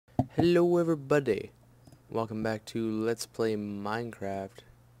Hello everybody, welcome back to Let's Play Minecraft.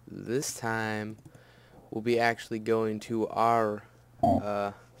 This time we'll be actually going to our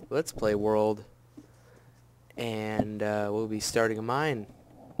Let's Play world, and we'll be starting a mine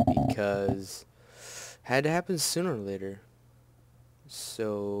because had to happen sooner or later.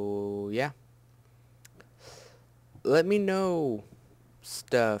 So yeah, let me know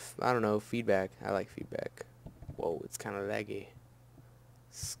stuff. I don't know, feedback. I like feedback. Whoa, it's kind of laggy.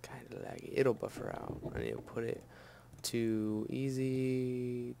 It's kind of laggy. It'll buffer out. I need to put it to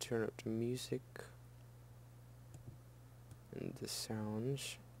easy, turn up to music and the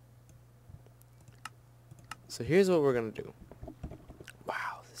sounds. So here's what we're gonna do.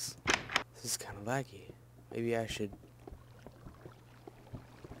 Wow, this is kind of laggy. Maybe I should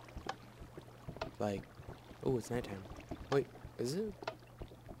like, oh, it's nighttime. Wait, is it?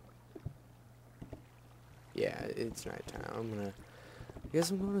 Yeah, it's nighttime. I guess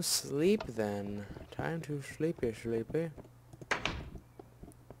I'm going to sleep then. Time to sleepy, sleepy.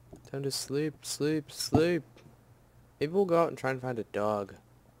 Time to sleep, sleep, sleep. Maybe we'll go out and try and find a dog.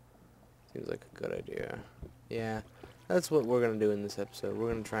 Seems like a good idea. Yeah, that's what we're going to do in this episode. We're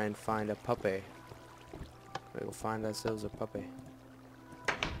going to try and find a puppy. We'll find ourselves a puppy.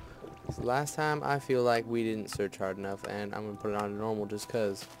 So last time, I feel like we didn't search hard enough, and I'm going to put it on to normal just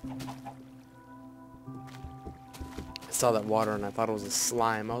because. I saw that water and I thought it was a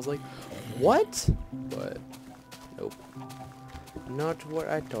slime. I was like, what? But, nope. Not what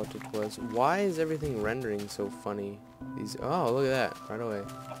I thought it was. Why is everything rendering so funny? Oh, look at that. Right away.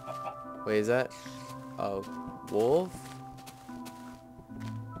 Wait, is that a wolf?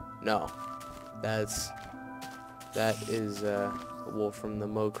 No. That is a wolf from the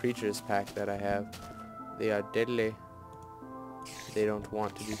Mo Creatures pack that I have. They are deadly. They don't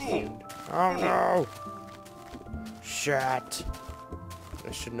want to be tamed. Oh no! Shit!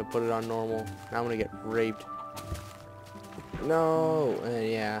 I shouldn't have put it on normal. Now I'm gonna get raped. No! And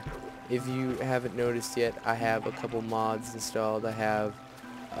yeah, if you haven't noticed yet, I have a couple mods installed. I have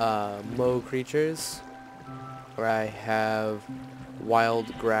Mo Creatures, where I have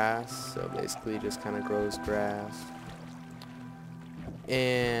wild grass, so basically just kind of grows grass.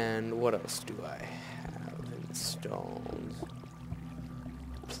 And what else do I have installed?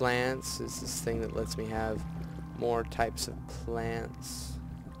 Plants is this thing that lets me have more types of plants.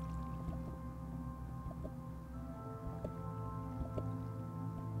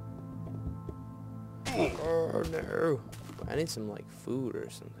 Oh no! I need some like food or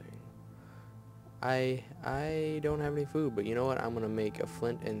something. I don't have any food, but you know what? I'm gonna make a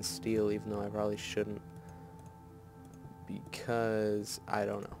flint and steel, even though I probably shouldn't, because I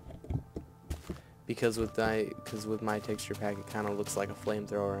don't know. Because with my texture pack, it kind of looks like a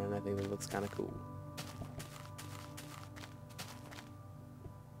flamethrower, and I think that looks kind of cool.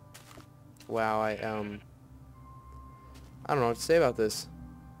 Wow, I don't know what to say about this.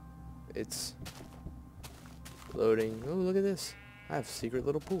 It's loading. Oh, look at this. I have a secret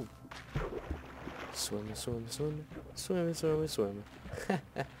little pool. Swimming, swimming, swimming. Swimming, swimming, swimming.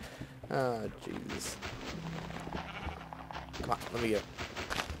 Oh, jeez. Come on, let me go.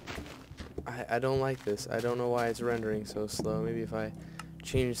 I don't like this. I don't know why it's rendering so slow. Maybe if I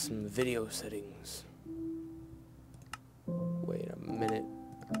change some video settings. Wait a minute.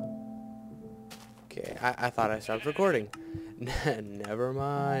 Okay, I thought I stopped recording. Never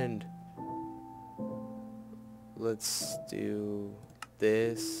mind. Let's do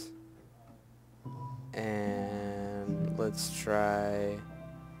this. And let's try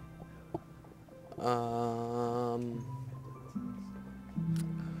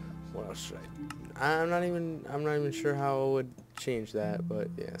what else should I'm not even sure how I would change that, but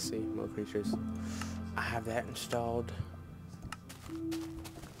yeah, see, Mo Creatures. I have that installed.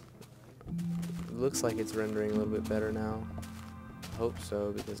 It looks like it's rendering a little bit better now. I hope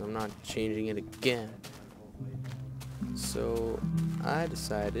so, because I'm not changing it again. So I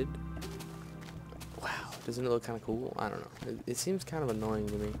decided, wow, doesn't it look kind of cool? I don't know. It seems kind of annoying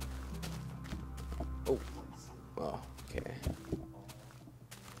to me. Oh, well, okay.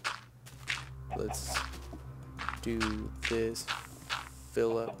 Let's do this.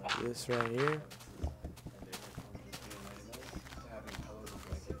 Fill up this right here.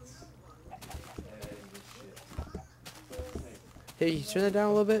 Hey, you turn that down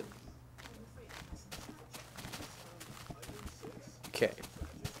a little bit? Okay.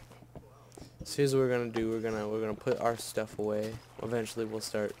 So here's what we're gonna do. We're gonna put our stuff away. Eventually we'll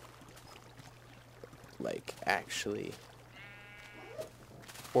start like actually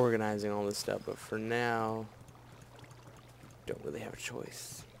organizing all this stuff, but for now don't really have a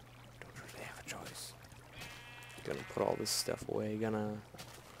choice. Gonna put all this stuff away.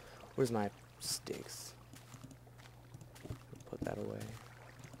 Where's my sticks? Put that away.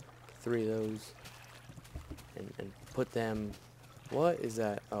 3 of those. And put them... What is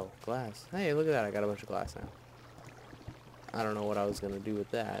that? Oh, glass. Hey, look at that. I got a bunch of glass now. I don't know what I was going to do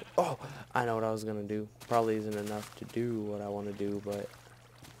with that. Oh, I know what I was going to do. Probably isn't enough to do what I want to do, but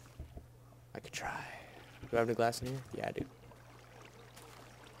I could try. Do I have any glass in here? Yeah, I do.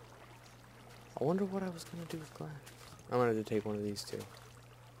 I wonder what I was going to do with glass. I wanted to take one of these too.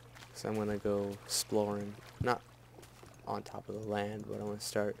 So I'm going to go exploring. Not on top of the land, but I'm going to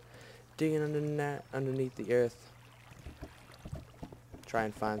start digging underneath the earth. Try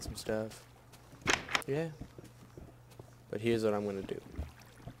and find some stuff. Yeah. But here's what I'm going to do.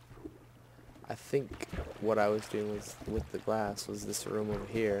 I think what I was doing was with the glass was this room over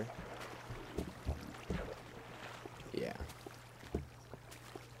here. Yeah.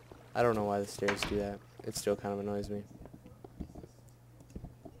 I don't know why the stairs do that. It still kind of annoys me.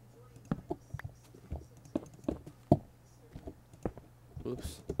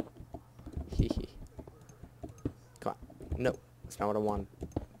 Oops. Hehe. Come on. No, that's not what I want.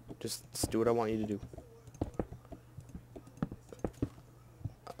 Just do what I want you to do.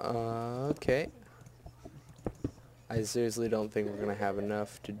 Okay. I seriously don't think we're gonna have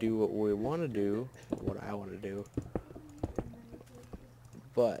enough to do what we want to do, what I want to do.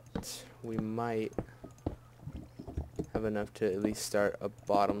 But we might have enough to at least start a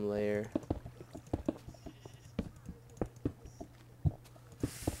bottom layer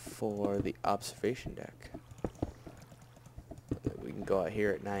for the observation deck. We can go out here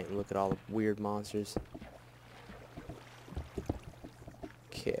at night and look at all the weird monsters.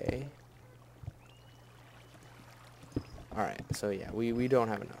 Okay. Alright, so yeah, we don't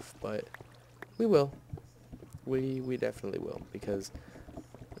have enough, but we will. We definitely will, because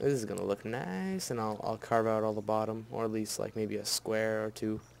this is gonna look nice, and I'll carve out all the bottom, or at least like maybe a square or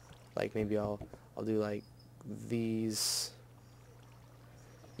two. Like maybe I'll do like these.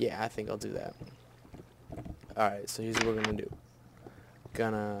 Yeah, I think I'll do that. Alright, so here's what we're gonna do.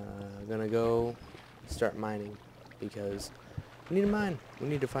 Gonna go start mining, because we need to mine. We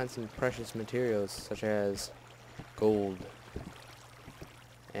need to find some precious materials, such as gold.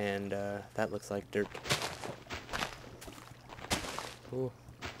 And that looks like dirt. Ooh.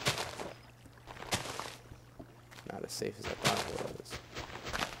 Not as safe as I thought it was.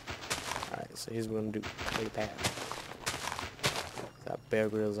 Alright, so here's what we're gonna do. Make a path. Got Bear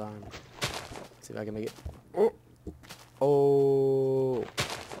Grylls on. See if I can make it. Oh! Oh!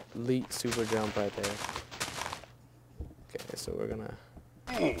 Elite super jump right there. Okay, so we're gonna...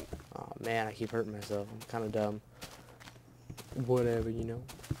 Oh man, I keep hurting myself. I'm kind of dumb. Whatever, you know.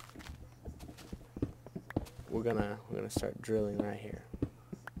 We're gonna start drilling right here.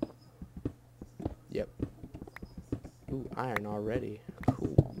 Yep. Ooh, iron already.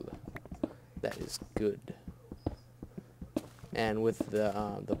 Cool. That is good. And with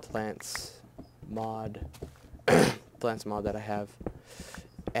the plants mod, plants mod that I have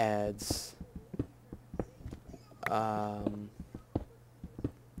adds a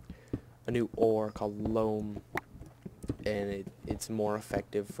new ore called loam, and it's more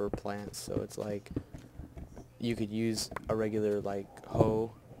effective for plants. So it's like you could use a regular like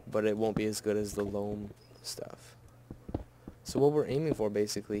hoe, but it won't be as good as the loam stuff. So what we're aiming for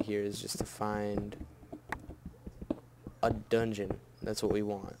basically here is just to find a dungeon. That's what we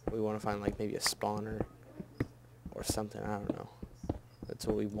want. We want to find like maybe a spawner or something. I don't know. That's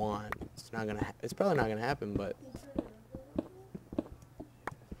what we want. It's not gonna. It's probably not gonna happen, but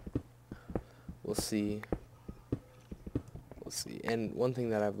we'll see. We'll see. And one thing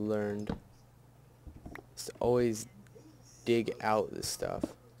that I've learned is to always dig out this stuff.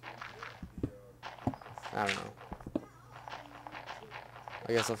 I don't know.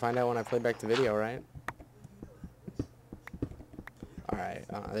 I guess I'll find out when I play back the video, right? Alright,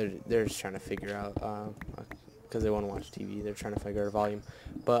 they're just trying to figure out, because they want to watch TV, they're trying to figure out a volume.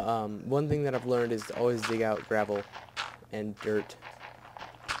 But one thing that I've learned is to always dig out gravel and dirt,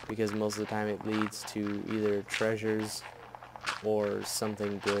 because most of the time it leads to either treasures or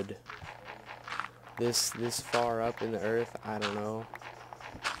something good. This far up in the earth, I don't know.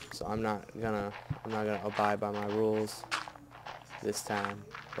 So I'm not gonna abide by my rules this time.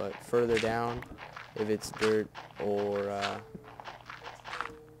 But further down, if it's dirt or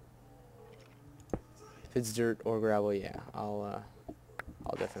gravel, yeah, I'll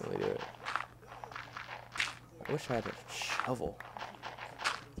definitely do it. I wish I had a shovel.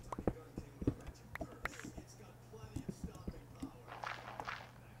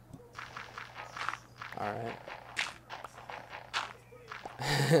 Alright.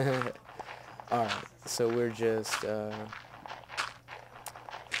 Alright, so we're just,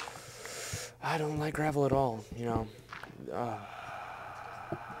 I don't like gravel at all, you know.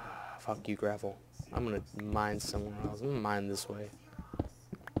 Fuck you, gravel. I'm gonna mine somewhere else. I'm gonna mine this way.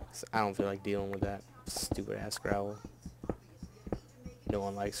 'Cause I don't feel like dealing with that stupid ass gravel. No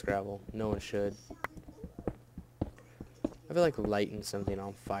one likes gravel. No one should. I feel like lighting something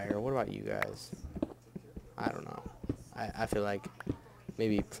on fire. What about you guys? I don't know. I feel like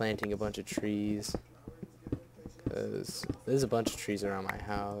maybe planting a bunch of trees. Because there's a bunch of trees around my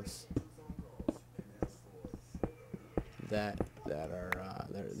house that are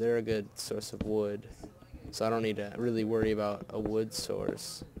they're a good source of wood. So I don't need to really worry about a wood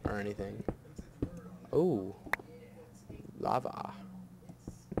source or anything. Oh, lava.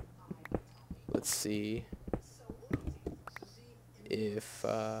 Let's see if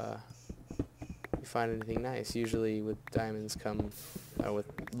we find anything nice. Usually with diamonds come, with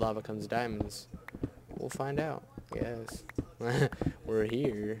lava comes diamonds. We'll find out. Yes. We're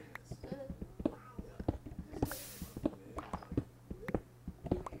here.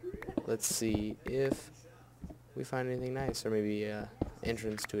 Let's see if we find anything nice, or maybe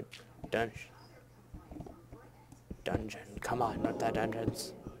entrance to a dungeon. Dungeon. Come on, not that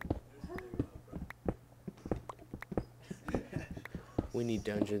dungeons. We need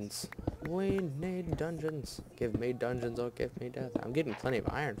dungeons. We need dungeons. Give me dungeons or give me death. I'm getting plenty of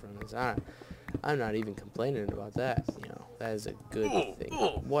iron from this. I'm not even complaining about that. You know, that is a good thing.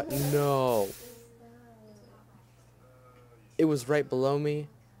 What? No. It was right below me.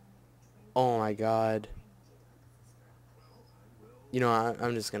 Oh my god. You know,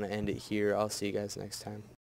 I'm just going to end it here. I'll see you guys next time.